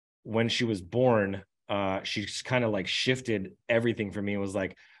when she was born, she just kind of like shifted everything for me. It was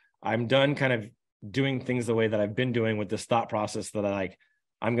like, I'm done kind of doing things the way that I've been doing with this thought process that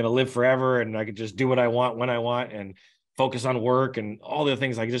I'm going to live forever and I could just do what I want when I want and focus on work and all the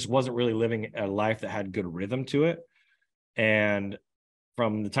things. I just wasn't really living a life that had good rhythm to it. And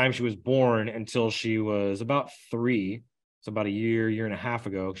from the time she was born until she was about 3, so about a year and a half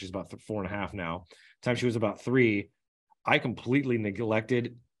ago, she's about 4.5 now. The time she was about 3, I completely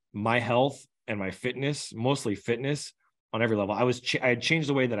neglected my health and my fitness, mostly fitness on every level. I had changed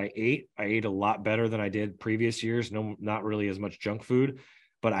the way that I ate. I ate a lot better than I did previous years. No, not really as much junk food,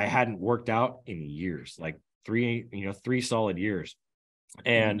 but I hadn't worked out in years, like 3 solid years.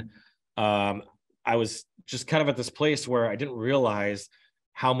 And I was just kind of at this place where I didn't realize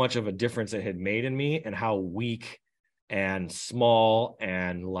how much of a difference it had made in me and how weak and small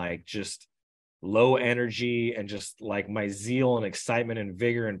and like just low energy and just like my zeal and excitement and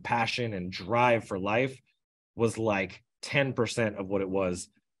vigor and passion and drive for life was like 10% of what it was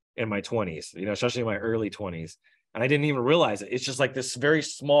in my 20s, especially in my early 20s. And I didn't even realize it. It's just like this very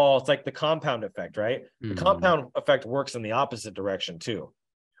small, it's like the compound effect, right? The compound effect works in the opposite direction too,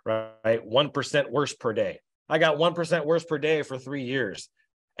 right? 1% worse per day. I got 1% worse per day for 3 years.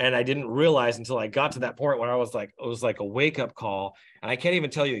 And I didn't realize until I got to that point where I was like, it was like a wake up call. And I can't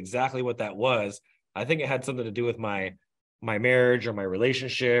even tell you exactly what that was. I think it had something to do with my marriage or my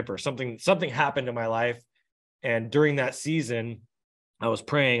relationship or something happened in my life. And during that season, I was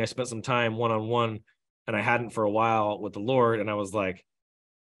praying. I spent some time one-on-one, and I hadn't for a while with the Lord. And I was like,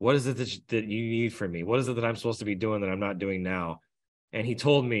 what is it that you need from me? What is it that I'm supposed to be doing that I'm not doing now? And he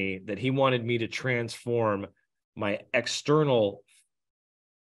told me that he wanted me to transform my external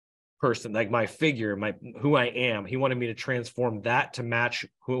person, like my figure, who I am. He wanted me to transform that to match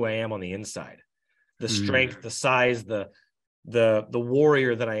who I am on the inside. The strength, the size, the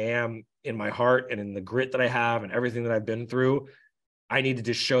warrior that I am in my heart and in the grit that I have and everything that I've been through. I needed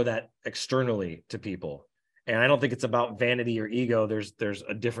to show that externally to people. And I don't think it's about vanity or ego. There's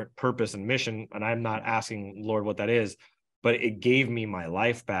a different purpose and mission. And I'm not asking Lord what that is, but it gave me my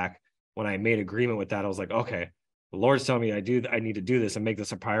life back. When I made agreement with that, I was like, okay, the Lord's telling me I need to do this and make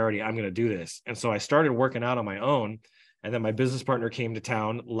this a priority. I'm going to do this. And so I started working out on my own. And then my business partner came to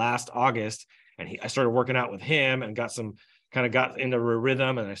town last August, and I started working out with him and got into a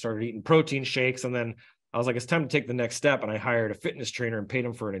rhythm, and I started eating protein shakes. And then I was like, it's time to take the next step. And I hired a fitness trainer and paid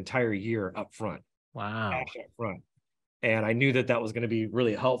him for an entire year up front. Wow. Up front. And I knew that was going to be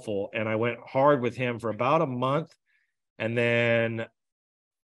really helpful. And I went hard with him for about a month. And then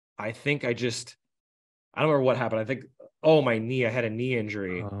I think I don't remember what happened. I think, my knee, I had a knee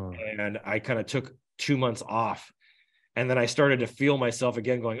injury and I kind of took 2 months off. And then I started to feel myself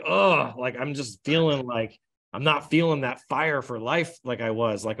again going, like I'm just feeling like I'm not feeling that fire for life like I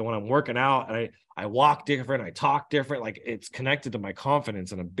was. Like when I'm working out and I walk different, I talk different, like it's connected to my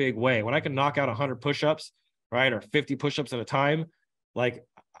confidence in a big way. When I can knock out 100 push-ups, right, or 50 push-ups at a time, like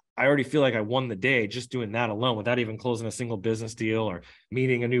I already feel like I won the day just doing that alone without even closing a single business deal or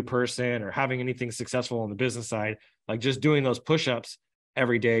meeting a new person or having anything successful on the business side. Like just doing those push-ups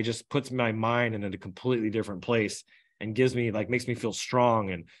every day just puts my mind in a completely different place and makes me feel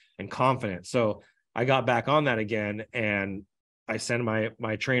strong and confident. So I got back on that again, and I send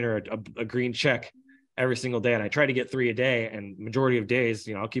my trainer a green check every single day, and I try to get 3 a day. And majority of days,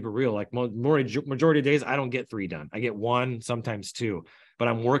 I'll keep it real. Like majority of days, I don't get 3 done. I get 1, sometimes 2, but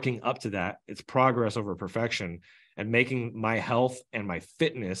I'm working up to that. It's progress over perfection, and making my health and my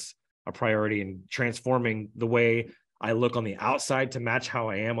fitness a priority and transforming the way I look on the outside to match how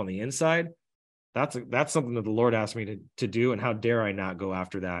I am on the inside. That's something that the Lord asked me to do. And how dare I not go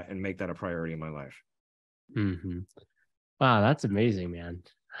after that and make that a priority in my life? Mm-hmm. Wow, that's amazing, man.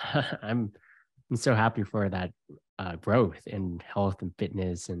 I'm so happy for that growth in health and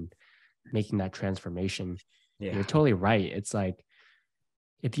fitness and making that transformation. Yeah. You're totally right. It's like,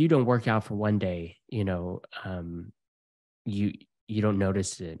 if you don't work out for one day, you don't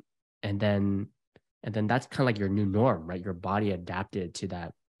notice it. And then that's kind of like your new norm, right? Your body adapted to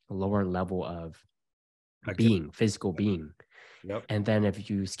that lower level of physical being. Yep. And then if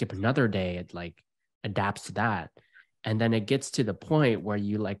you skip another day, it like adapts to that. And then it gets to the point where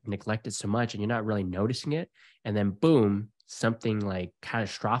you like neglect it so much and you're not really noticing it. And then boom, something like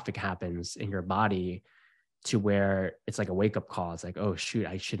catastrophic happens in your body to where it's like a wake up call. It's like, oh shoot,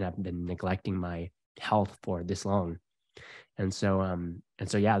 I shouldn't have been neglecting my health for this long. And so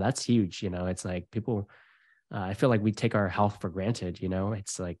yeah, that's huge. It's like people, I feel like we take our health for granted.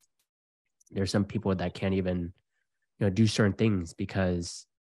 It's like there's some people that can't even do certain things because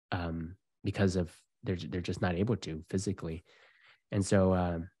of they're just not able to physically. And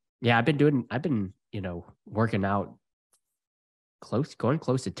so Yeah, I've been, working out going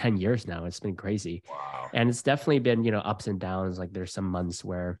close to 10 years now. It's been crazy. Wow. And it's definitely been, ups and downs. Like there's some months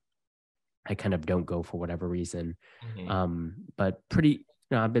where I kind of don't go for whatever reason. But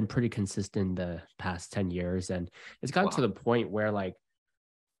I've been pretty consistent the past 10 years, and it's gotten to the point where like,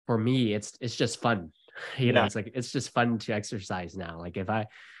 for me, it's just fun. It's like, it's just fun to exercise now. Like if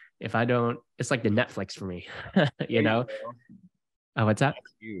I don't, it's like the Netflix for me, you know? Oh, what's that?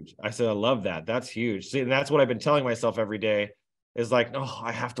 That's huge. I said, I love that. That's huge. See, and that's what I've been telling myself every day is like, oh,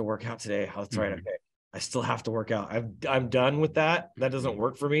 I have to work out today. Oh, that's right. Okay. I still have to work out. I'm done with that. That doesn't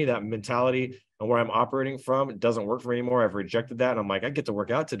work for me. That mentality and where I'm operating from, it doesn't work for me anymore. I've rejected that. And I'm like, I get to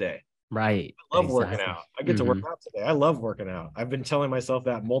work out today. Right. I love working out. I get to work out today. I love working out. I've been telling myself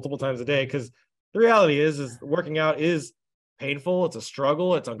that multiple times a day because the reality is working out is painful. It's a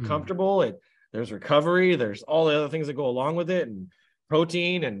struggle. It's uncomfortable. There's recovery. There's all the other things that go along with it, and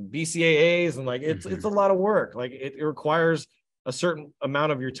protein and BCAAs, and like it's a lot of work. Like it requires a certain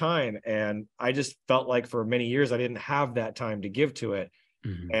amount of your time, and I just felt like for many years I didn't have that time to give to it.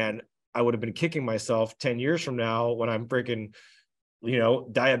 And I would have been kicking myself 10 years from now when I'm freaking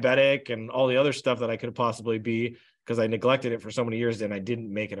diabetic and all the other stuff that I could possibly be, because I neglected it for so many years and I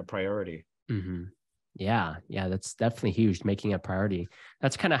didn't make it a priority. Yeah, that's definitely huge, making a priority.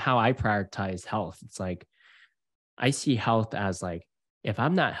 That's kind of how I prioritize health. It's like I see health as like, if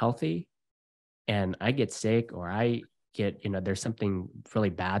I'm not healthy and I get sick, or I get, there's something really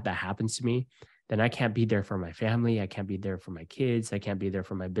bad that happens to me, then I can't be there for my family. I can't be there for my kids. I can't be there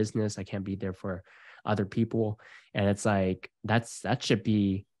for my business. I can't be there for other people. And it's like, that should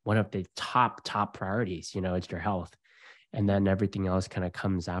be one of the top priorities, it's your health. And then everything else kind of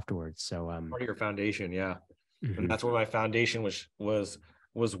comes afterwards. So part of your foundation. Yeah. And that's where my foundation was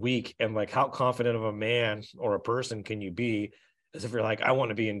weak. And like, how confident of a man or a person can you be as if you're like, I want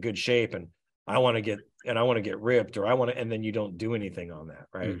to be in good shape and I want to get ripped, or and then you don't do anything on that,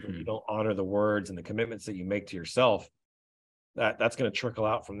 right? You don't honor the words and the commitments that you make to yourself. That's going to trickle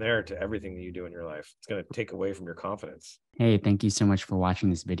out from there to everything that you do in your life. It's going to take away from your confidence. Hey, thank you so much for watching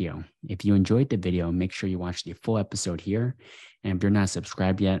this video. If you enjoyed the video, make sure you watch the full episode here. And if you're not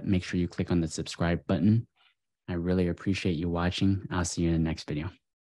subscribed yet, make sure you click on the subscribe button. I really appreciate you watching. I'll see you in the next video.